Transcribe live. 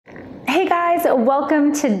guys,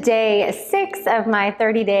 welcome to day 6 of my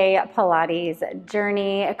 30-day Pilates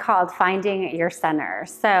journey called Finding Your Center.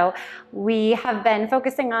 So we have been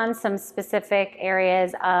focusing on some specific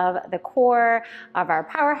areas of the core of our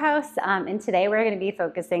powerhouse, and today we're going to be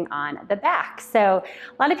focusing on the back. So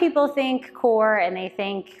a lot of people think core and they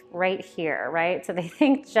think right here, right? So they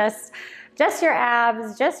think just your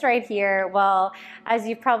abs, just right here. Well, as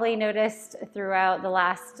you've probably noticed throughout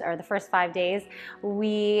the first 5 days,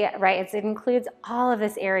 it includes all of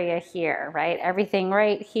this area here, right? Everything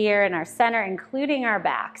right here in our center, including our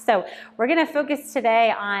back. So we're gonna focus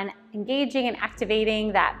today on engaging and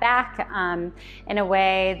activating that back in a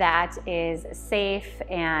way that is safe,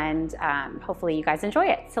 and hopefully you guys enjoy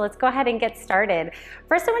it. So let's go ahead and get started.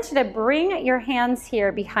 First, I want you to bring your hands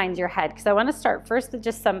here behind your head, because I want to start first with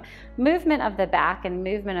just some movement of the back and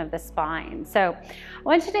movement of the spine. So I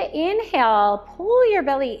want you to inhale, pull your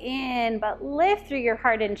belly in, but lift through your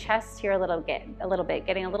heart and chest here a little bit,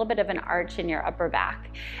 getting a little bit of an arch in your upper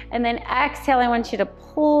back. And then exhale, I want you to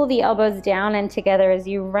pull the elbows down and together as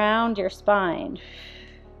you round your spine.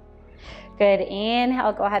 Good.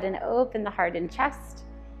 Inhale, go ahead and open the heart and chest.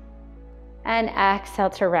 And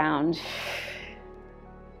exhale to round.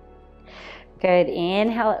 Good.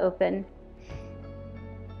 Inhale, open.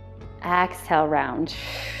 Exhale, round.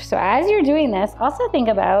 So as you're doing this, also think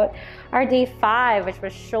about our day 5, which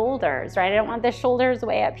was shoulders, right? I don't want the shoulders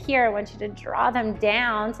way up here. I want you to draw them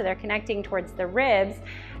down so they're connecting towards the ribs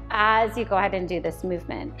as you go ahead and do this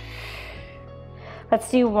movement. Let's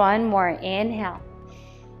do one more. Inhale.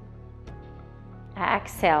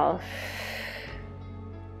 Exhale.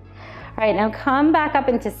 All right, now come back up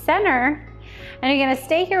into center. And you're gonna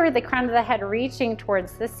stay here with the crown of the head reaching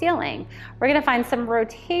towards the ceiling. We're gonna find some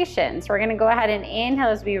rotations. We're gonna go ahead and inhale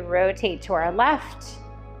as we rotate to our left.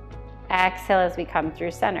 Exhale as we come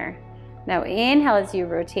through center. Now inhale as you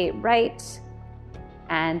rotate right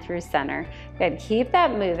and through center. Good, keep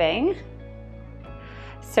that moving.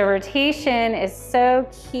 So rotation is so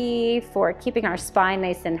key for keeping our spine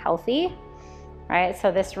nice and healthy, right? So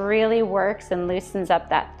this really works and loosens up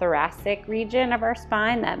that thoracic region of our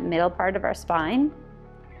spine, that middle part of our spine.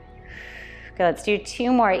 Okay, let's do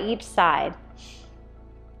 2 more each side.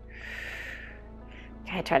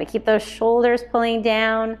 Okay, try to keep those shoulders pulling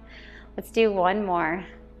down. Let's do 1 more.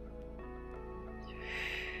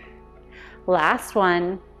 Last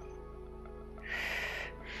one.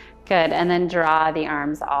 Good, and then draw the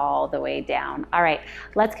arms all the way down. All right,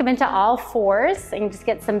 let's come into all 4s and just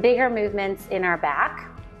get some bigger movements in our back.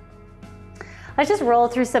 Let's just roll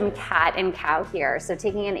through some cat and cow here. So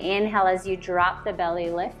taking an inhale as you drop the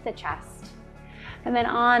belly, lift the chest. And then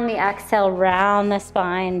on the exhale, round the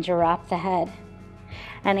spine, drop the head.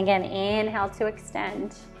 And again, inhale to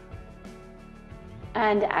extend.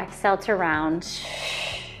 And exhale to round.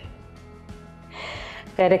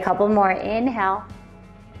 Good, a couple more. Inhale.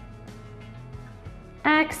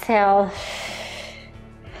 Exhale.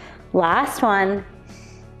 Last one.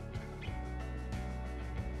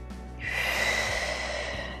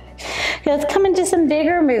 Okay, let's come into some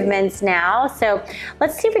bigger movements now. So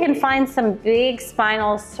let's see if we can find some big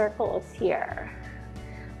spinal circles here.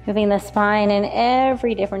 Moving the spine in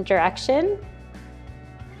every different direction.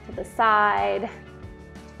 To the side,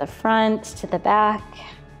 to the front, to the back.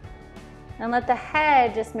 And let the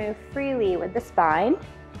head just move freely with the spine.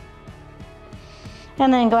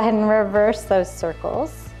 And then go ahead and reverse those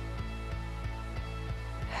circles.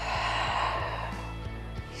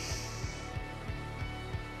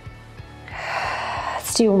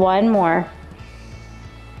 Let's do 1 more.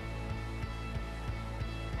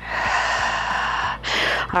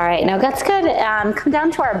 All right, now that's good. Come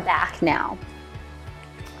down to our back now.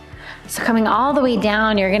 So coming all the way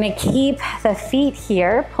down, you're gonna keep the feet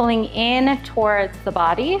here, pulling in towards the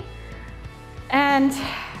body. And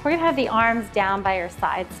we're gonna have the arms down by your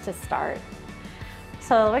sides to start.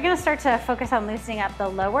 So we're gonna start to focus on loosening up the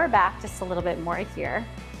lower back just a little bit more here.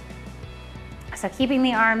 So keeping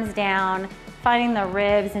the arms down, finding the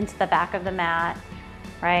ribs into the back of the mat,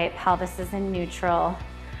 right? Pelvis is in neutral.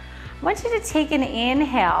 I want you to take an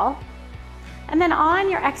inhale, and then on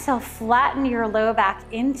your exhale, flatten your low back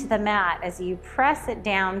into the mat as you press it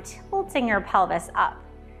down, tilting your pelvis up.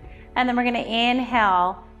 And then we're gonna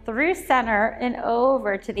inhale through center and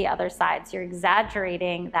over to the other side. So you're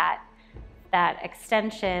exaggerating that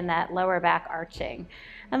extension, that lower back arching.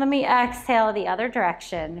 And then we exhale the other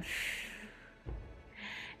direction.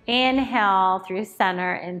 Inhale through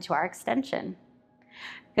center into our extension.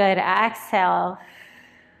 Good, exhale.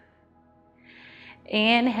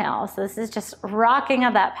 Inhale, so this is just rocking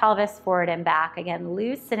of that pelvis forward and back. Again,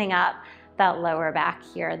 loosening up that lower back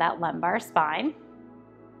here, that lumbar spine.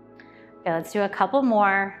 Okay, let's do a couple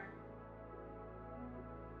more.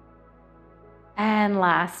 And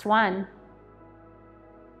last one.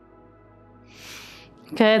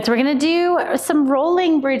 Good, so we're gonna do some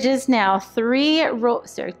rolling bridges now. Three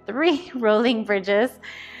rolling bridges.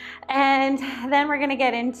 And then we're gonna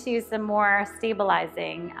get into some more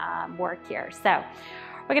stabilizing work here. So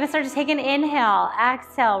we're gonna start to take an inhale,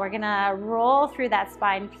 exhale. We're gonna roll through that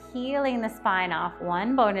spine, peeling the spine off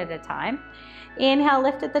one bone at a time. Inhale,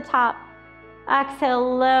 lift at the top.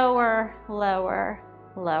 Exhale, lower, lower,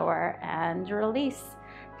 lower, and release.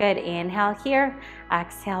 Good, inhale here.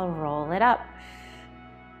 Exhale, roll it up.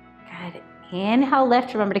 Good, inhale,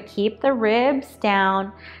 lift. Remember to keep the ribs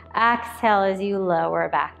down. Exhale as you lower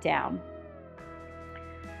back down.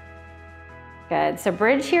 Good, so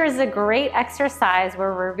bridge here is a great exercise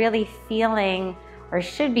where we're really feeling, or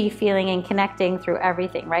should be feeling and connecting through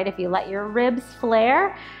everything, right? If you let your ribs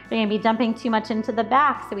flare, you're gonna be dumping too much into the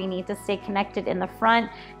back, so we need to stay connected in the front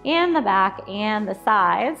and the back and the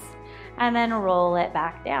sides, and then roll it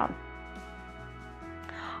back down.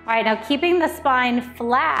 All right, now keeping the spine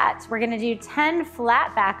flat, we're gonna do 10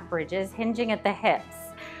 flat back bridges, hinging at the hips.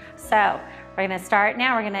 So we're gonna start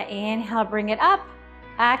now, we're gonna inhale, bring it up,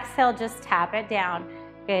 exhale, just tap it down.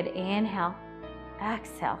 Good, inhale,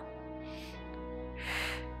 exhale.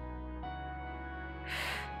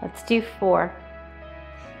 Let's do 4,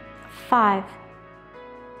 5,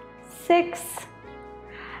 6,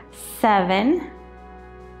 7,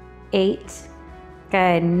 8,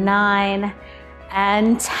 good, 9,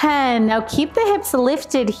 and 10. Now keep the hips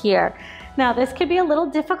lifted here. Now this could be a little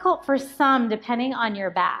difficult for some depending on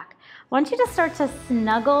your back. I want you to start to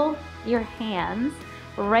snuggle your hands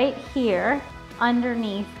right here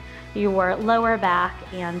underneath your lower back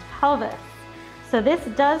and pelvis. So this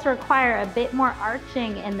does require a bit more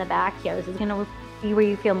arching in the back here. This is gonna be where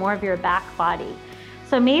you feel more of your back body.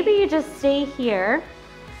 So maybe you just stay here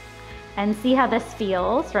and see how this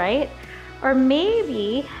feels, right? Or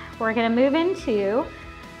maybe we're gonna move into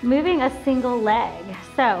moving a single leg.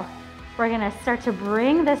 So we're gonna start to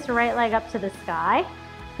bring this right leg up to the sky,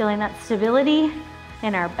 feeling that stability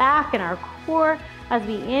in our back and our core. As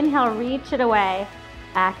we inhale, reach it away,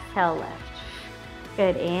 exhale, lift.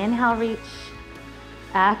 Good, inhale, reach,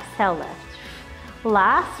 exhale, lift.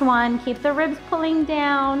 Last one, keep the ribs pulling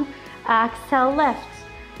down, exhale, lift.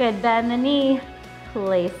 Good, bend the knee,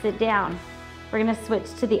 place it down. We're gonna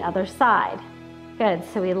switch to the other side. Good,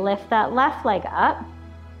 so we lift that left leg up.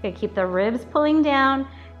 Good, keep the ribs pulling down.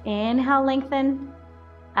 Inhale, lengthen,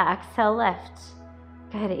 exhale, lift.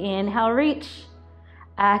 Good, inhale, reach,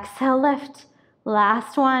 exhale, lift.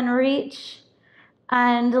 Last one, reach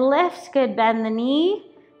and lift. Good, bend the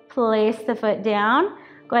knee, place the foot down.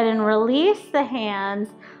 Go ahead and release the hands,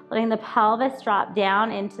 letting the pelvis drop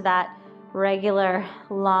down into that regular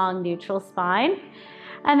long neutral spine.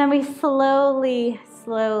 And then we slowly,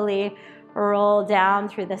 slowly roll down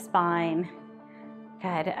through the spine.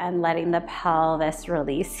 Good, and letting the pelvis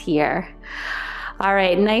release here. All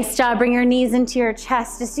right, nice job. Bring your knees into your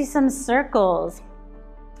chest. Just do some circles.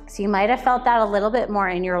 So you might have felt that a little bit more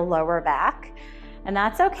in your lower back, and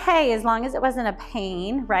that's okay as long as it wasn't a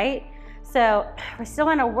pain, right? So we still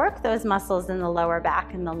want to work those muscles in the lower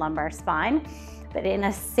back and the lumbar spine, but in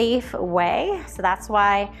a safe way. So that's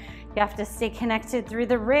why you have to stay connected through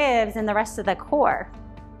the ribs and the rest of the core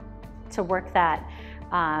to work that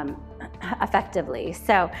effectively.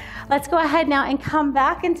 So let's go ahead now and come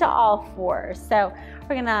back into all fours. So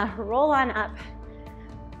we're gonna roll on up,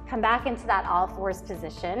 come back into that all fours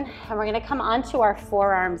position, and we're gonna come onto our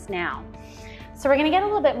forearms now. So we're gonna get a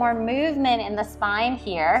little bit more movement in the spine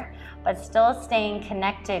here, but still staying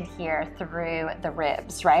connected here through the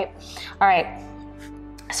ribs, right? All right,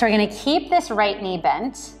 so we're gonna keep this right knee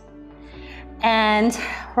bent, and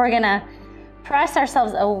we're gonna press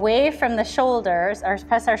ourselves away from the shoulders, or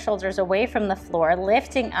press our shoulders away from the floor,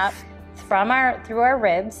 lifting up through our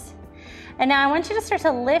ribs. And now I want you to start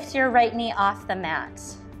to lift your right knee off the mat.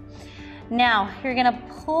 Now you're gonna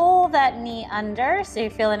pull that knee under so you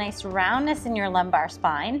feel a nice roundness in your lumbar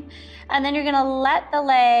spine. And then you're gonna let the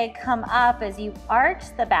leg come up as you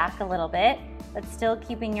arch the back a little bit, but still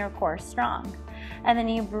keeping your core strong. And then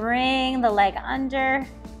you bring the leg under,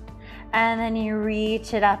 and then you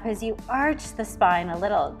reach it up as you arch the spine a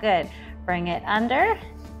little. Good. Bring it under.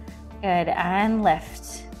 Good. And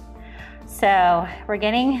lift. So we're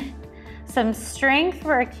getting some strength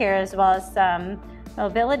work here as well as some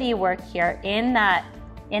mobility work here in that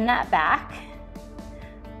back.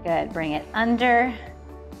 Good. Bring it under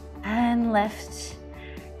and lift.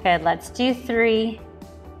 Good. Let's do 3,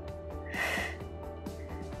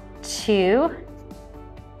 2,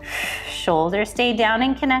 Shoulders stay down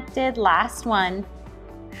and connected. Last one.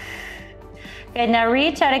 Good, now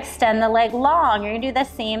reach out, extend the leg long. You're gonna do the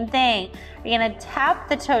same thing. You're gonna tap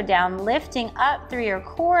the toe down, lifting up through your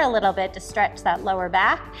core a little bit to stretch that lower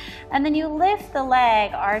back. And then you lift the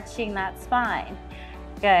leg, arching that spine.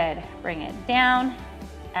 Good, bring it down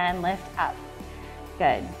and lift up.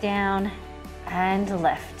 Good, down and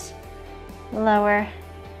lift. Lower,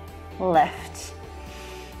 lift.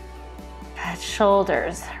 Good,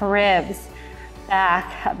 shoulders, ribs,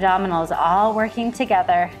 back, abdominals, all working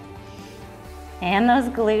together. And those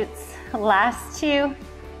glutes. Last two.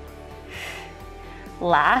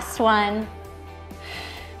 Last one.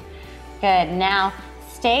 Good, now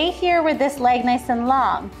stay here with this leg nice and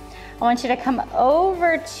long. I want you to come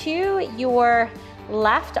over to your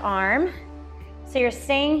left arm. So you're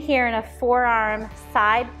staying here in a forearm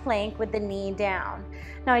side plank with the knee down.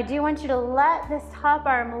 Now I do want you to let this top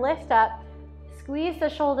arm lift up, squeeze the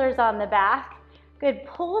shoulders on the back. Good,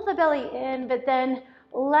 pull the belly in, but then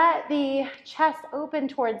let the chest open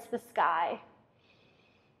towards the sky.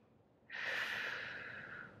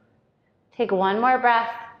 Take one more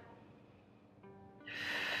breath.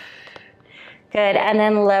 Good, and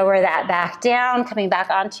then lower that back down, coming back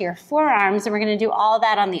onto your forearms, and we're gonna do all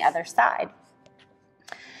that on the other side.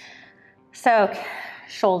 So,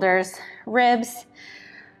 shoulders, ribs,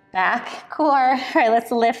 back, core. All right,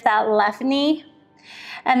 let's lift that left knee.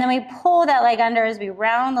 And then we pull that leg under as we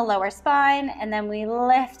round the lower spine, and then we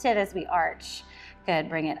lift it as we arch. Good,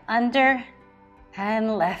 bring it under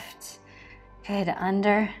and lift. Good,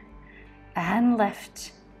 under and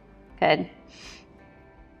lift. Good.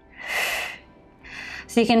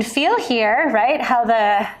 So you can feel here, right, how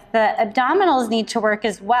the abdominals need to work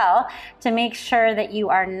as well to make sure that you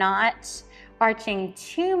are not arching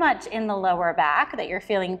too much in the lower back, that you're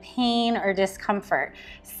feeling pain or discomfort.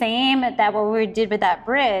 Same that what we did with that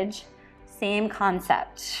bridge, same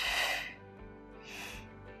concept.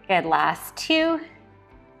 Good, last two.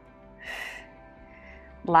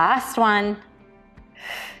 Last one.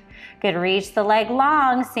 Good, reach the leg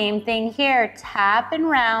long, same thing here. Tap and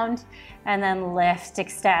round, and then lift,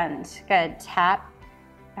 extend. Good, tap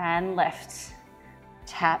and lift.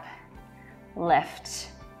 Tap, lift.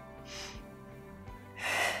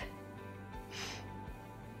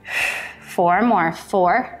 Four more,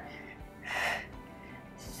 4,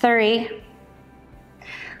 3,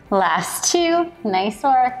 last two, nice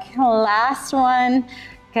work, last one,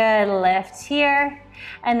 good, lift here,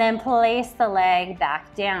 and then place the leg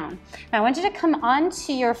back down. Now I want you to come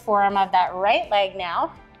onto your forearm of that right leg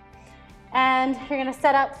now, and you're gonna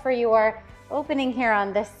set up for your opening here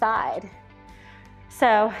on this side.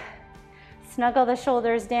 So snuggle the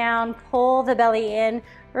shoulders down, pull the belly in,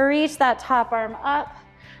 reach that top arm up,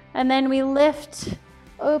 and then we lift,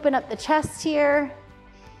 open up the chest here.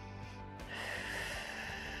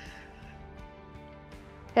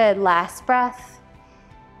 Good, last breath.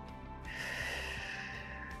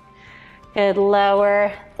 Good,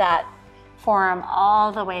 lower that forearm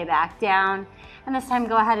all the way back down. And this time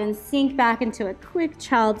go ahead and sink back into a quick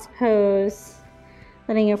child's pose.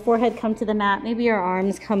 Letting your forehead come to the mat, maybe your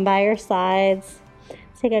arms come by your sides.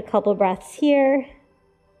 Take a couple breaths here.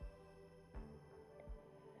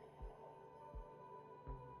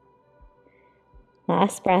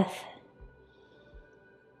 Last breath.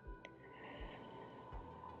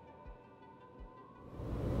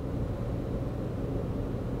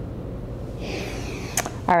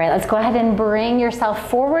 All right, let's go ahead and bring yourself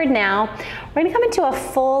forward now. We're gonna come into a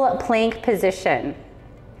full plank position.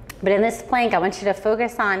 But in this plank, I want you to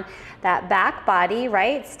focus on that back body,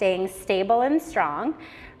 right? Staying stable and strong,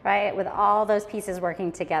 right? With all those pieces working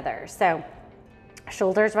together. So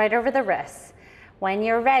shoulders right over the wrists. When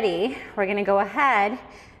you're ready, we're gonna go ahead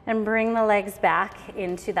and bring the legs back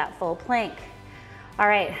into that full plank. All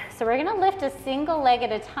right, so we're gonna lift a single leg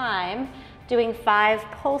at a time, doing 5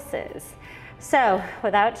 pulses. So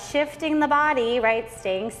without shifting the body, right,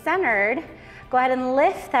 staying centered, go ahead and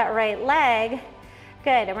lift that right leg.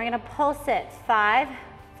 Good, and we're gonna pulse it. 5,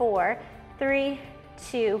 4, 3,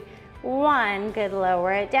 2, 1. Good,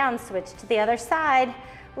 lower it down, switch to the other side.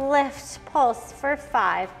 Lift, pulse for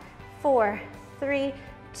 5, 4, 3,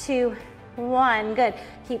 2, 1. Good,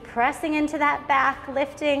 keep pressing into that back,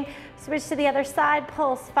 lifting, switch to the other side,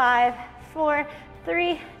 pulse 5, 4,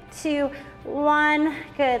 3, 2, 1.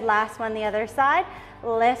 Good, last one, the other side.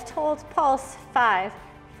 Lift, hold, pulse, 5,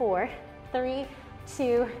 4, 3,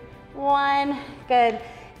 2, 1. Good,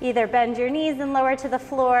 either bend your knees and lower to the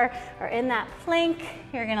floor, or in that plank,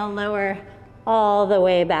 you're gonna lower all the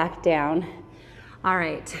way back down. All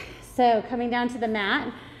right, so coming down to the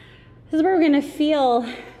mat, this is where we're gonna feel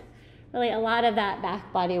really a lot of that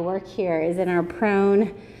back body work here is in our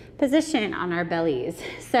prone position on our bellies.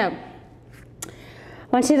 So I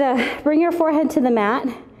want you to bring your forehead to the mat,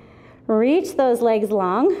 reach those legs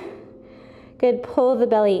long. Good, pull the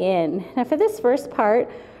belly in. Now for this first part,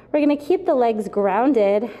 we're gonna keep the legs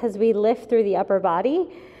grounded as we lift through the upper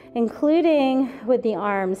body, including with the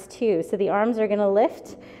arms too. So the arms are gonna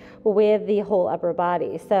lift with the whole upper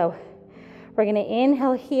body. So we're gonna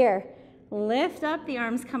inhale here, lift up, the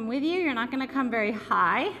arms come with you. You're not gonna come very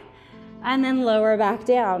high, and then lower back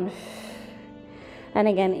down. And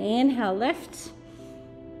again, inhale, lift.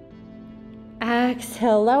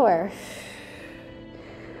 Exhale, lower.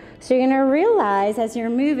 So you're gonna realize as you're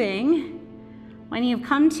moving, when you've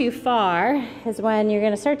come too far is when you're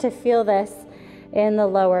gonna start to feel this in the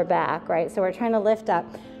lower back, right? So we're trying to lift up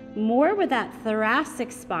more with that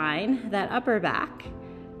thoracic spine, that upper back.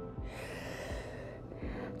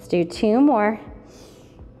 Let's do 2 more.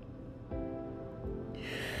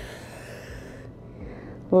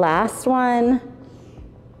 Last one.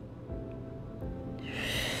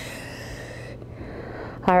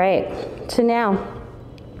 All right, so now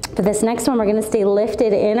for this next one, we're gonna stay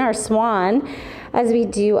lifted in our swan as we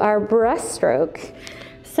do our breaststroke.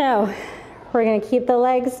 So we're gonna keep the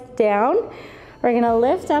legs down. We're gonna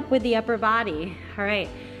lift up with the upper body. All right,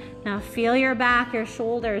 now feel your back, your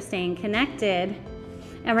shoulders staying connected.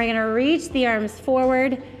 And we're gonna reach the arms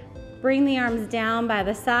forward, bring the arms down by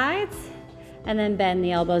the sides, and then bend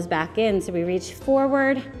the elbows back in. So we reach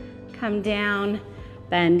forward, come down,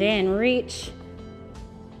 bend in, reach,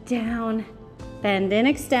 down, bend in,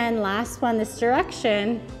 extend. Last one, this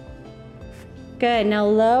direction. Good, now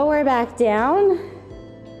lower back down.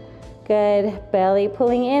 Good, belly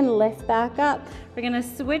pulling in, lift back up. We're gonna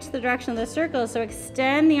switch the direction of the circle, so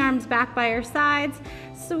extend the arms back by your sides,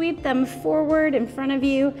 sweep them forward in front of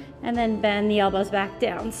you, and then bend the elbows back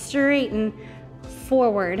down. Straighten,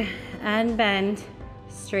 forward, and bend.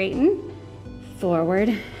 Straighten,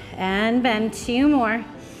 forward, and bend. 2 more.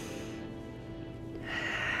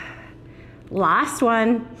 Last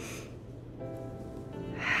one.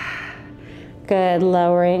 Good,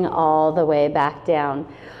 lowering all the way back down.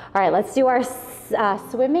 All right, let's do our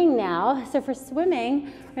swimming now. So for swimming,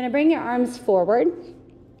 we're gonna bring your arms forward.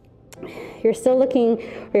 You're still looking,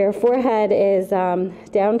 where your forehead is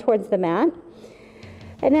down towards the mat.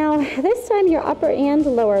 And now this time your upper and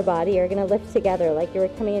lower body are gonna lift together like you were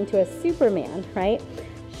coming into a Superman, right?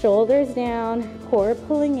 Shoulders down, core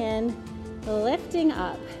pulling in, lifting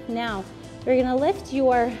up. Now, you're gonna lift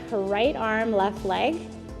your right arm, left leg,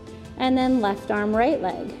 and then left arm, right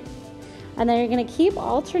leg. And then you're gonna keep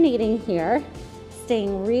alternating here,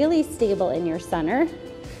 staying really stable in your center.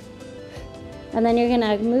 And then you're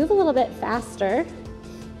gonna move a little bit faster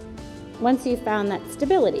once you've found that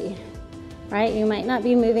stability, right? You might not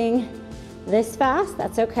be moving this fast,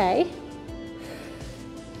 that's okay.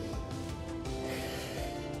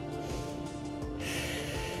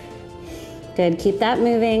 Good, keep that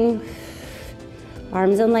moving.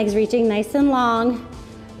 Arms and legs reaching nice and long,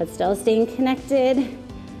 but still staying connected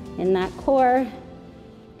in that core.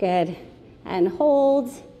 Good, and hold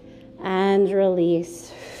and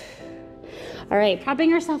release. All right, propping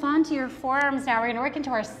yourself onto your forearms now. We're gonna work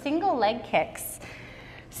into our single leg kicks.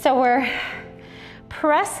 So we're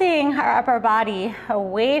pressing our upper body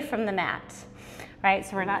away from the mat, right?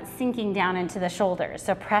 So we're not sinking down into the shoulders.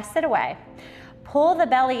 So press it away. Pull the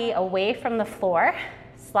belly away from the floor,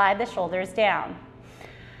 slide the shoulders down.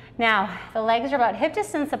 Now, the legs are about hip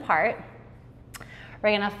distance apart.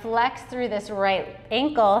 We're gonna flex through this right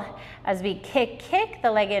ankle as we kick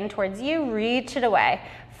the leg in towards you, reach it away.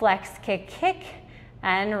 Flex, kick,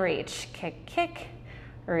 and reach. Kick,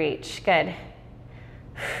 reach. Good.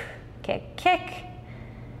 Kick.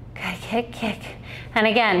 Good, kick. And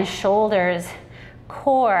again, shoulders,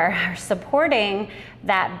 core are supporting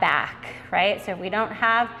that back, right? So if we don't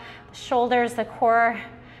have the shoulders, the core,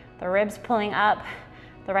 the ribs pulling up,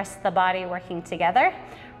 the rest of the body working together,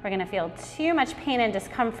 we're gonna feel too much pain and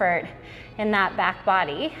discomfort in that back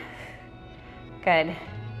body. Good.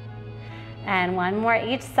 And one more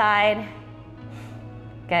each side.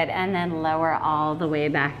 Good, and then lower all the way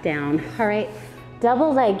back down. All right,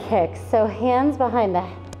 double leg kicks. So hands behind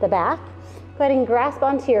the back. Go ahead and grasp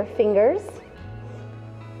onto your fingers.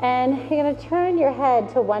 And you're gonna turn your head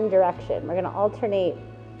to one direction. We're gonna alternate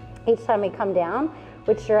each time we come down,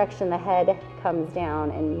 which direction the head comes down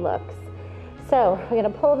and looks. So we're gonna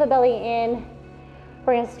pull the belly in.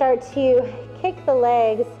 We're gonna start to kick the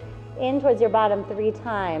legs in towards your bottom 3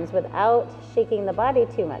 times without shaking the body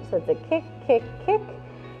too much. So it's a kick.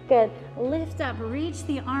 Good. Lift up, reach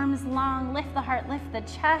the arms long, lift the heart, lift the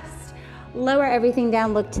chest. lower everything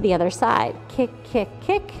down, look to the other side. Kick, kick,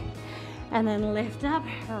 kick, and then lift up,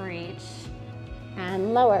 reach,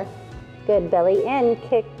 and lower. Good, belly in,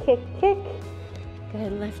 kick, kick, kick.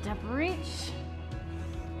 Good, lift up, reach,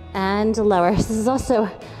 and lower. This is also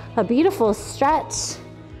a beautiful stretch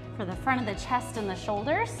for the front of the chest and the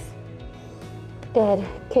shoulders. Good,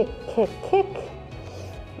 kick, kick, kick.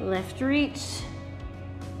 Lift, reach,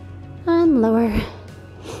 and lower.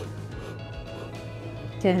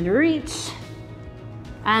 Good, reach,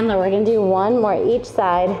 and lower. We're gonna do one more each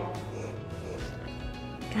side.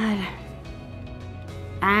 Good.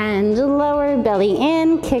 And lower, belly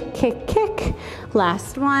in, kick, kick, kick.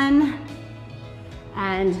 Last one.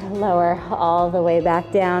 And lower all the way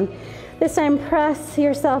back down. This time, press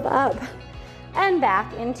yourself up and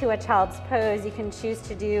back into a child's pose. You can choose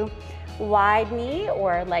to do wide knee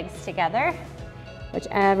or legs together,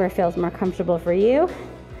 whichever feels more comfortable for you.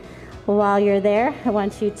 While you're there, I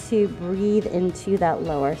want you to breathe into that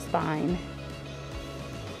lower spine.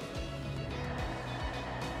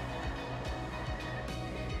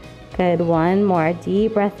 Good, one more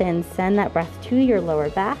deep breath in. Send that breath to your lower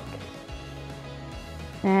back.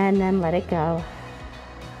 And then let it go.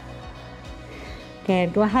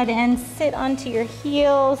 Good, go ahead and sit onto your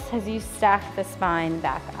heels as you stack the spine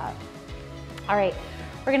back up. All right,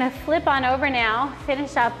 we're gonna flip on over now,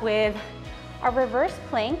 finish up with our reverse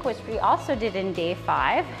plank, which we also did in day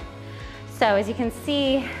 5. So as you can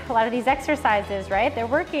see, a lot of these exercises, right? They're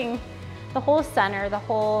working the whole center, the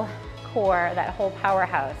whole core, that whole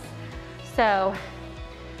powerhouse. So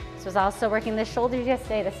this was also working the shoulders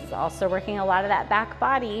yesterday. This is also working a lot of that back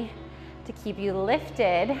body to keep you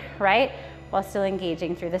lifted, right? While still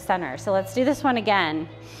engaging through the center. So let's do this one again.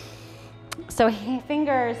 So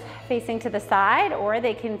fingers facing to the side, or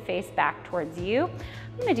they can face back towards you.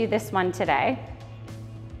 I'm gonna do this one today.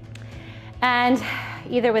 And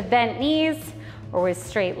either with bent knees or with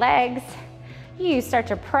straight legs, you start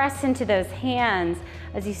to press into those hands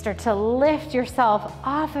as you start to lift yourself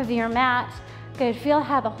off of your mat. Good, feel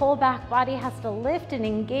how the whole back body has to lift and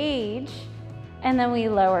engage, and then we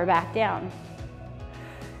lower back down.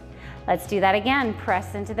 Let's do that again.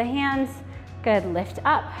 Press into the hands. Good, lift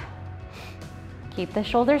up. Keep the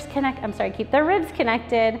shoulders keep the ribs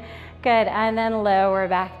connected. Good, and then lower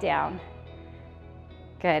back down.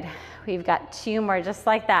 Good, we've got 2 more just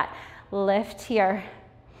like that. Lift here.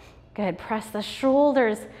 Good, press the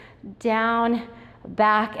shoulders down,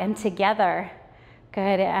 back, and together.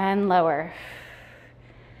 Good, and lower.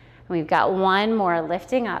 We've got 1 more,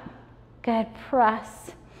 lifting up. Good,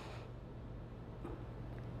 press.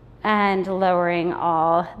 And lowering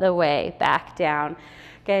all the way back down.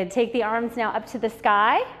 Good, take the arms now up to the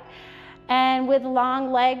sky. And with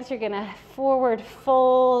long legs, you're gonna forward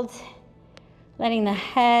fold, letting the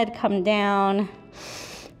head come down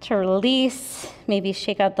to release. Maybe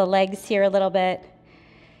shake out the legs here a little bit.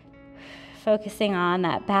 Focusing on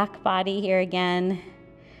that back body here again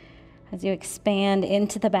as you expand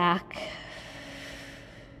into the back.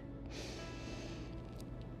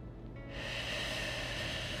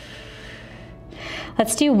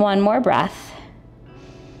 Let's do 1 more breath.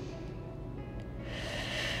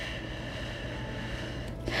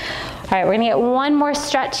 All right, we're gonna get 1 more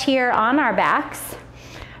stretch here on our backs.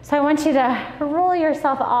 So I want you to roll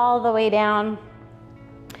yourself all the way down.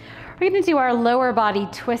 We're gonna do our lower body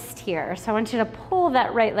twist here. So I want you to pull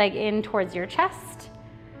that right leg in towards your chest.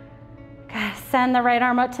 Good. Send the right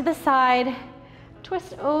arm out to the side.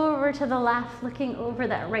 Twist over to the left, looking over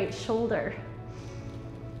that right shoulder.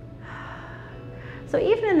 So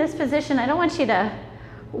even in this position, I don't want you to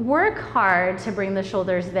work hard to bring the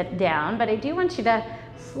shoulders a bit down, but I do want you to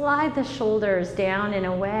slide the shoulders down in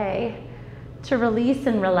a way to release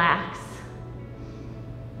and relax.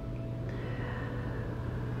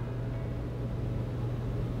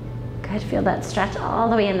 Good, feel that stretch all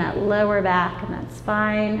the way in that lower back and that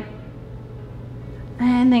spine.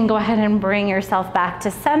 And then go ahead and bring yourself back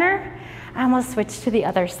to center. And we'll switch to the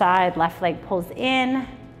other side. Left leg pulls in.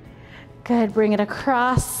 Good, bring it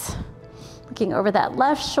across. Looking over that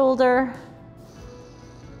left shoulder.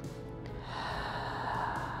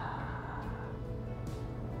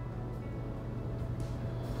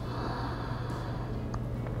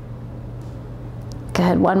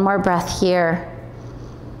 Good, 1 more breath here.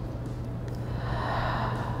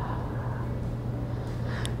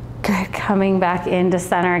 Good, coming back into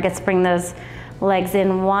center. Let's bring those legs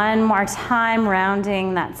in 1 more time,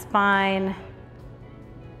 rounding that spine.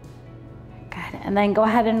 Good, and then go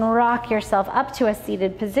ahead and rock yourself up to a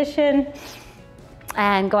seated position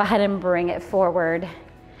and go ahead and bring it forward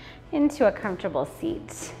into a comfortable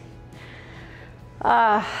seat.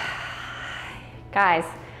 Guys,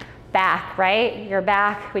 back, right? Your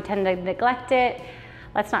back, we tend to neglect it.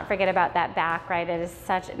 Let's not forget about that back, right? It is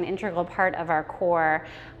such an integral part of our core.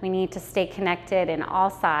 We need to stay connected in all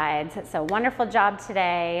sides. So wonderful job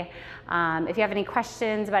today. If you have any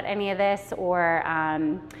questions about any of this or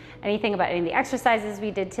anything about any of the exercises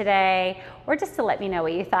we did today, or just to let me know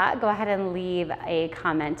what you thought, go ahead and leave a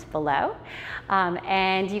comment below.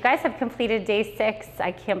 And you guys have completed day 6.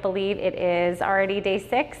 I can't believe it is already day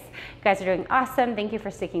 6. You guys are doing awesome. Thank you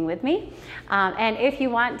for sticking with me. And if you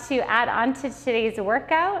want to add on to today's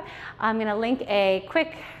workout, I'm gonna link a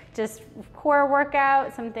quick just core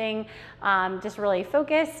workout, something just really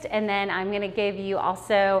focused. And then I'm gonna give you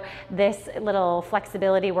also this little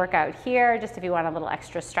flexibility workout here, just if you want a little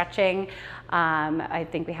extra stretching. I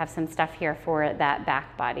think we have some stuff here for that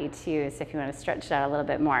back body too, so if you wanna stretch it out a little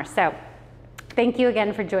bit more. So thank you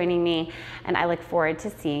again for joining me, and I look forward to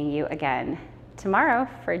seeing you again tomorrow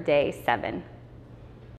for day 7.